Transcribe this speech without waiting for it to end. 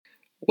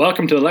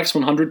Welcome to the Lex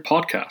 100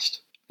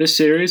 podcast. This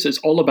series is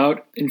all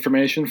about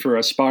information for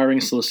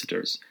aspiring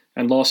solicitors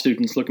and law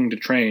students looking to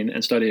train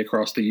and study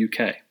across the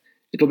UK.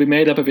 It will be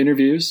made up of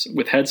interviews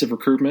with heads of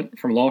recruitment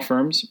from law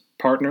firms,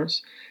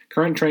 partners,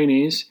 current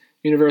trainees,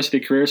 university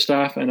career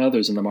staff, and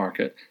others in the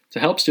market to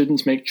help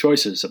students make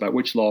choices about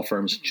which law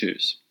firms to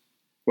choose.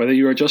 Whether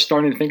you are just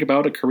starting to think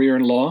about a career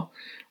in law,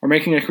 or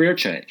making a career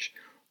change,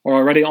 or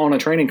already on a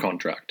training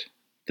contract,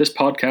 this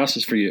podcast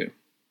is for you.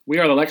 We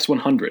are the Lex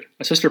 100,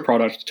 a sister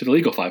product to the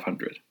Legal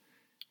 500.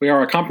 We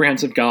are a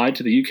comprehensive guide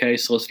to the UK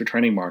solicitor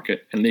training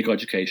market and legal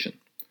education.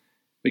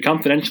 We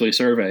confidentially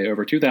survey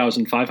over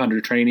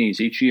 2,500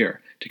 trainees each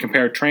year to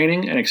compare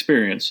training and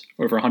experience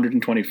over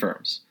 120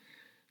 firms.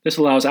 This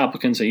allows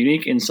applicants a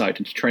unique insight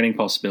into training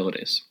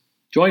possibilities.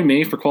 Join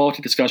me for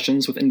quality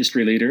discussions with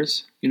industry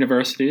leaders,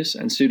 universities,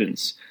 and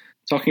students,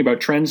 talking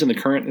about trends in the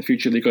current and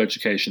future legal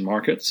education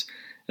markets,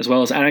 as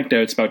well as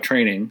anecdotes about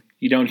training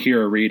you don't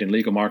hear or read in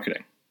legal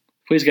marketing.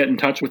 Please get in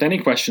touch with any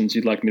questions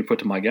you'd like me to put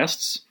to my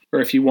guests, or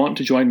if you want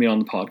to join me on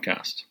the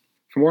podcast.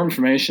 For more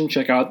information,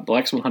 check out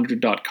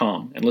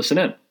lex100.com and listen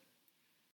in.